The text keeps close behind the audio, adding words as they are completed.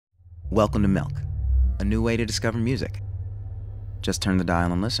Welcome to Milk, a new way to discover music. Just turn the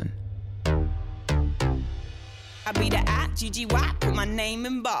dial and listen. I be the IIGY, put my name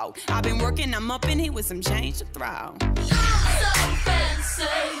in bold. I've been working, I'm up in here with some change to throw. You're so fancy,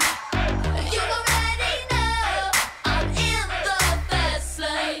 you already know I'm in the fast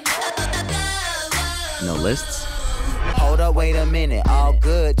lane. No lists? Hold up, wait a minute, all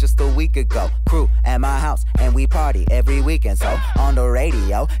good just a week ago. Crew at my house and we party every weekend. So on the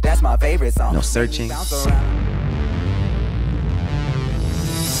radio, that's my favorite song. No searching. Somebody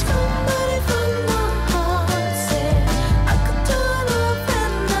from my heart said I could turn up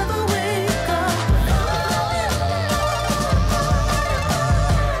and never wake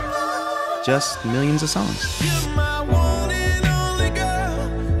up. Just millions of songs. You're my one and only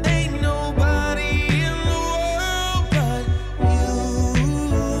girl. Ain't nobody in the world but you.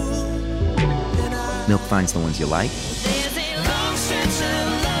 And I Milk finds the ones you like, There's a long stretch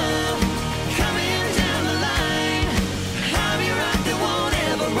of love coming down the line. I'll be right there, won't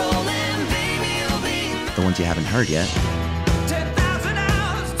ever roll, and baby, you'll be the ones you haven't heard yet, 10,000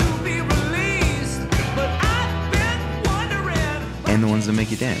 hours to be released. But I've been wondering. and the ones that make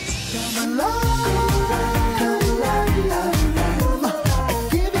you dance.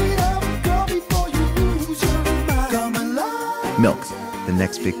 Milk, the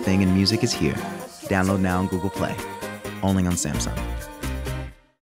next big thing in music is here. Download now on Google Play. Only on Samsung.